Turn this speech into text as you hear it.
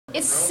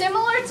It's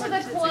similar to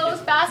the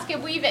closed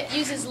basket weave. It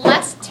uses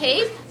less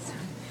tape,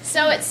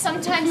 so it's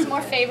sometimes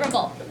more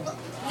favorable.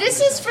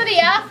 This is for the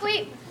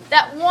athlete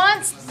that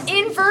wants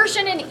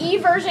inversion and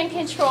eversion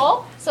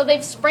control, so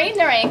they've sprained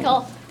their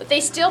ankle, but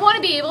they still want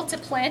to be able to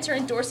plantar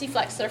and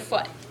dorsiflex their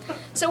foot.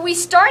 So we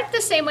start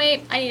the same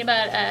way. I need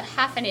about a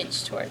 ½ an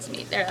inch towards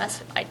me. There,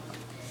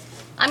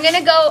 I'm going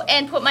to go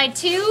and put my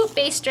 2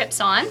 base strips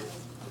on,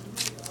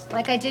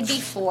 like I did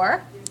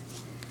before,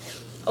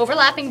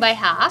 overlapping by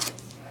half.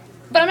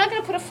 But I'm not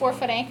going to put a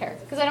 4-foot anchor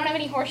because I don't have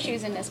any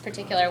horseshoes in this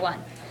particular one.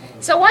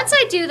 So once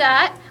I do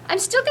that, I'm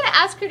still going to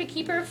ask her to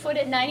keep her foot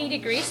at 90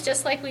 degrees,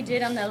 just like we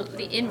did on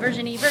the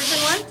inversion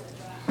eversion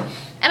one.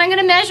 And I'm going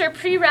to measure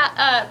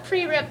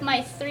pre-rip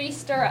my 3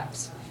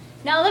 stirrups.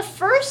 Now the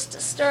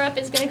first stirrup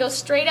is going to go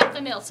straight up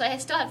the middle. So I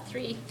still have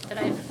 3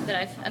 that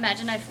I've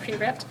imagined I've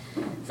pre-ripped.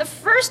 The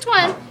first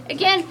one,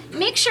 again,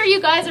 make sure you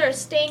guys are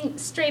staying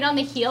straight on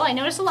the heel. I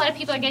notice a lot of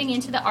people are getting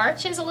into the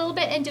arches a little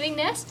bit and doing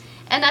this.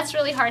 And that's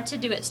really hard to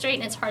do it straight,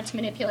 and it's hard to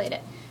manipulate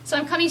it. So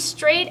I'm coming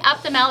straight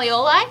up the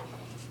malleoli,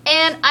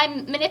 and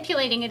I'm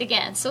manipulating it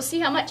again. So see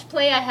how much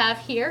play I have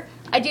here?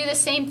 I do the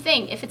same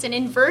thing. If it's an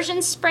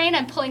inversion sprain,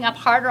 I'm pulling up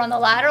harder on the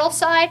lateral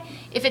side.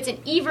 If it's an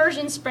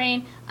eversion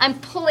sprain, I'm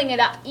pulling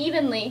it up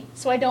evenly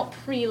so I don't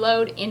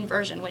preload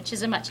inversion, which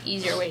is a much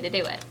easier way to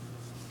do it.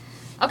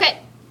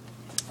 Okay,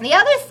 the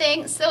other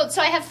thing, so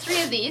I have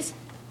 3 of these.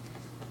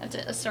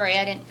 Sorry,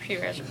 I didn't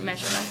pre-measure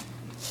them.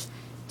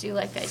 Do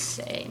like I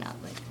say, not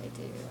like I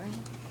do, right?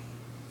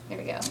 Here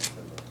we go.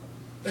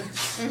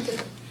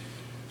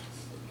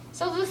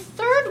 So the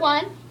third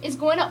one is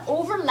going to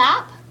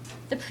overlap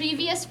the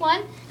previous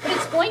one, but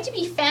it's going to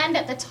be fanned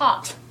at the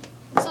top.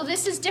 So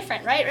this is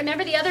different, right?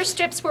 Remember the other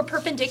strips were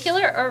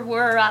perpendicular, or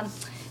were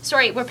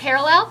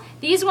parallel.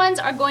 These ones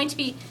are going to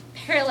be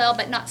parallel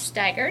but not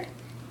staggered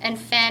and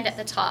fanned at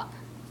the top.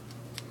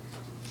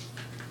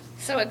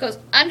 So it goes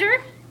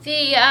under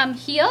the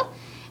heel,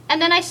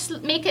 and then I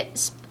make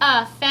it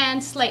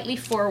fan slightly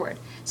forward.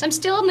 So I'm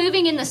still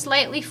moving in the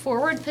slightly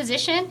forward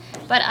position,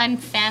 but I'm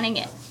fanning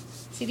it.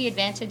 See the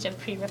advantage of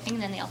pre-ripping,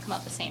 then they all come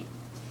out the same.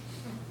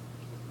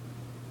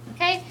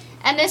 Okay,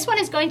 and this one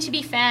is going to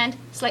be fanned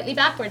slightly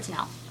backwards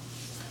now.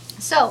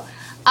 So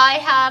I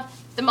have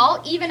them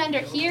all even under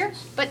here,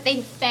 but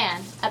they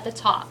fan at the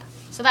top.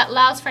 So that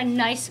allows for a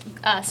nice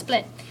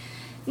split.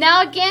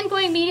 Now again,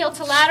 going medial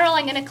to lateral,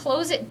 I'm going to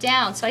close it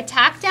down. So I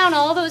tack down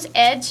all those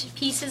edge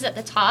pieces at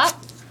the top.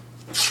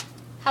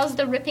 How's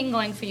the ripping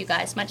going for you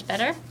guys? Much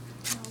better?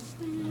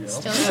 No.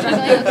 Still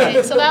struggling?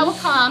 Okay, so that will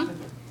come,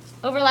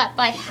 overlap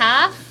by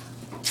half.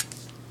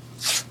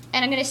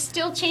 And I'm going to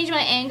still change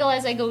my angle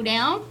as I go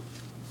down.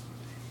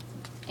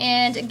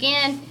 And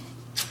again,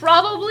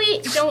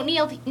 probably don't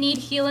need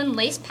heel and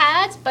lace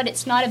pads, but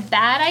it's not a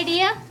bad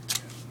idea.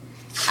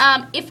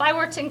 If I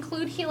were to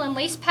include heel and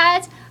lace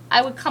pads,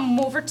 I would come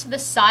over to the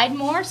side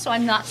more, so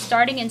I'm not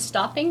starting and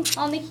stopping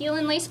on the heel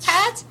and lace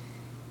pads.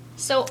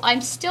 So I'm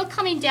still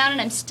coming down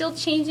and I'm still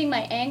changing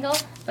my angle,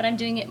 but I'm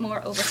doing it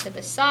more over to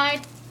the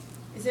side.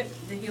 Is it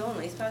the heel and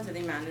lace pads, are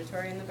they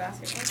mandatory in the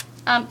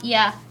basketball?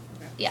 Yeah.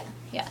 Okay.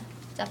 Yeah,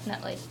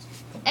 definitely.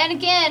 And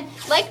again,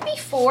 like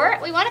before,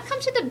 we want to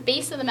come to the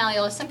base of the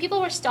malleolus. Some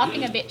people were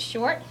stopping a bit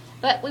short,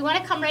 but we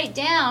want to come right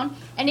down,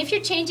 and if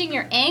you're changing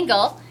your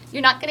angle,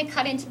 you're not going to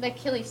cut into the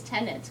Achilles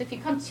tendon. So if you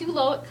come too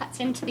low, it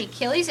cuts into the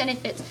Achilles, and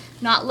if it's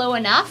not low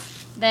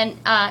enough, then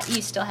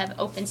you still have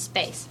open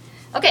space.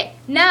 Okay,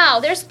 now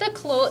there's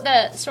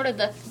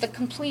the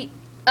complete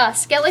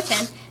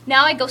skeleton.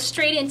 Now I go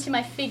straight into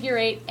my figure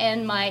 8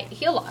 and my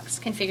heel locks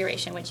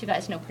configuration, which you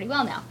guys know pretty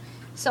well now.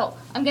 So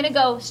I'm going to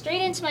go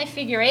straight into my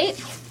figure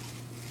 8.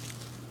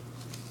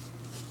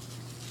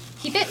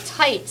 Keep it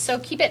tight, so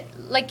keep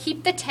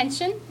the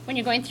tension when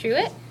you're going through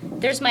it.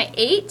 There's my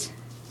 8.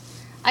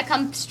 I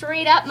come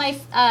straight up my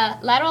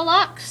lateral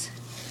locks,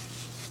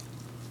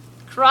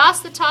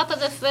 cross the top of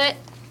the foot,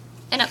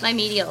 and up my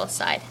medial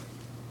side.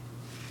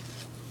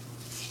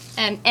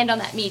 And end on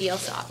that medial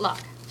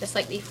lock, just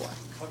like before.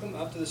 How come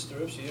after the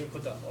stirrups you didn't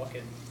put that lock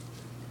in?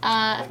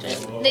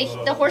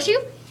 The horseshoe?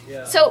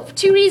 Yeah. So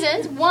 2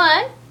 reasons.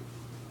 1,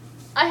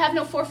 I have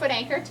no 4-foot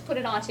anchor to put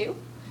it onto.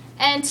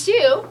 And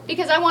 2,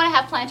 because I want to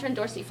have plantar and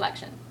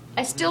dorsiflexion.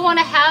 I still want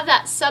to have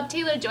that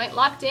subtalar joint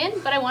locked in,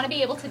 but I want to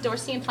be able to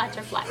dorsi and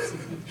plantar flex.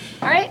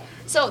 All right?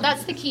 So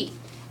that's the key.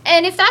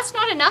 And if that's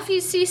not enough,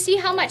 you see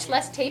how much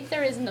less tape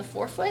there is in the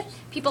 4-foot?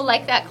 People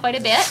like that quite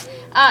a bit.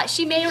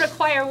 She may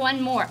require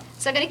 1 more.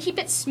 So I'm going to keep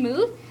it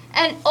smooth.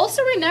 And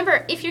also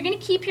remember, if you're going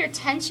to keep your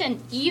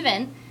tension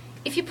even,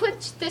 if you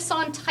put this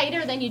on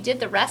tighter than you did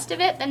the rest of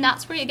it, then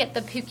that's where you get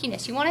the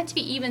pookiness. You want it to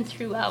be even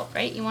throughout,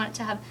 right? You want it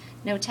to have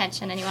no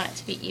tension, and you want it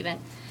to be even.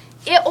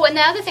 And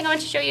the other thing I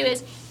want to show you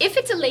is, if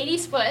it's a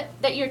lady's foot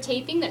that you're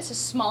taping that's a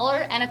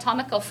smaller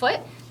anatomical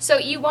foot, so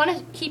you want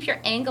to keep your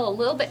angle a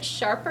little bit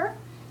sharper.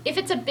 If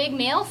it's a big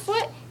male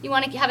foot, you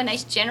want to have a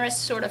nice generous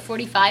sort of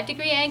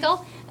 45-degree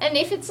angle. And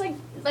if it's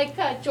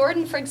like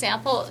Jordan, for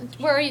example,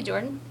 where are you,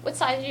 Jordan? What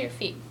size are your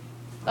feet?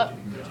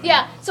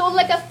 Yeah, so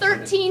like a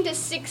 13 to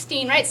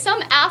 16, right?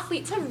 Some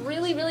athletes have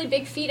really, really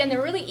big feet and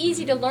they're really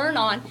easy to learn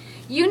on.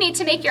 You need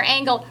to make your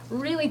angle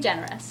really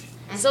generous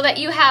so that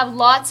you have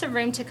lots of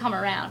room to come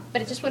around,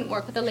 but it just wouldn't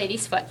work with a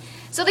lady's foot.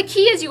 So the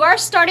key is you are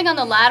starting on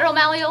the lateral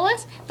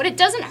malleolus, but it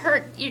doesn't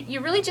hurt.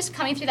 You're really just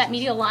coming through that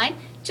medial line.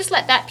 Just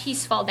let that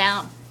piece fall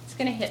down. It's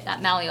going to hit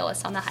that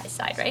malleolus on the high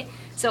side, right?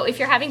 So if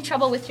you're having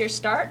trouble with your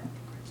start,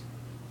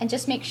 and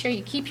just make sure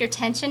you keep your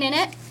tension in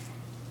it,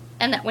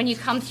 and that when you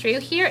come through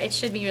here, it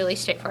should be really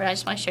straightforward. I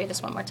just want to show you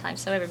this one more time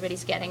so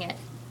everybody's getting it.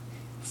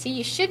 See,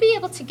 you should be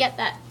able to get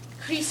that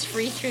crease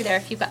free through there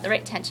if you've got the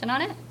right tension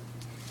on it.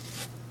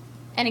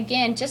 And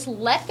again, just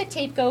let the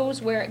tape go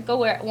where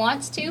it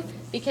wants to,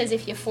 because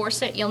if you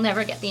force it, you'll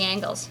never get the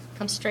angles.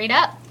 Come straight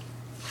up,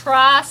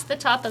 cross the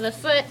top of the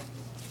foot,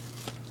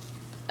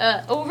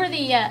 over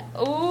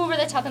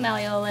the top of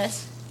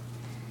malleolus,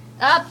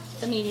 up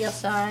the medial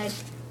side,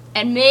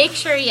 and make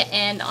sure you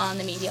end on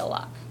the medial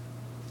lock.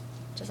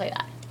 Just like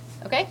that,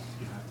 okay?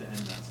 You have to end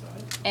that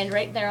side. And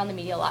right there on the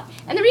medial lock.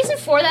 And the reason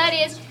for that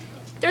is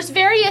there's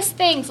various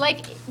things,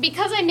 like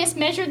because I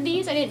mismeasured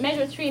these, I didn't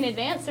measure 3 in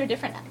advance, they're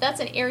different. That's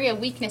an area of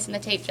weakness in the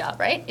tape job,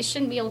 right? It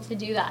shouldn't be able to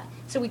do that.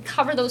 So we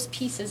cover those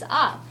pieces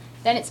up.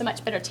 Then it's a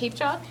much better tape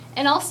job.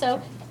 And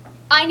also,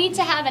 I need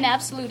to have an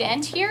absolute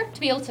end here to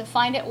be able to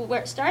find it where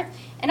it starts.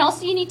 And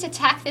also you need to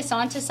tack this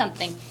onto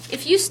something.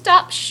 If you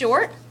stop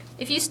short,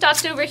 if you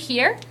stopped over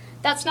here,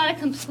 that's not a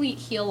complete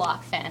heel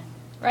lock then,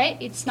 right?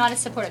 It's not a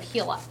supportive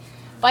heel lock.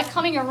 By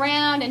coming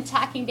around and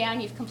tacking down,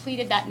 you've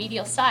completed that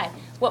medial side.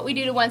 What we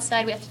do to one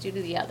side, we have to do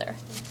to the other.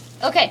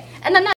 Okay, and then that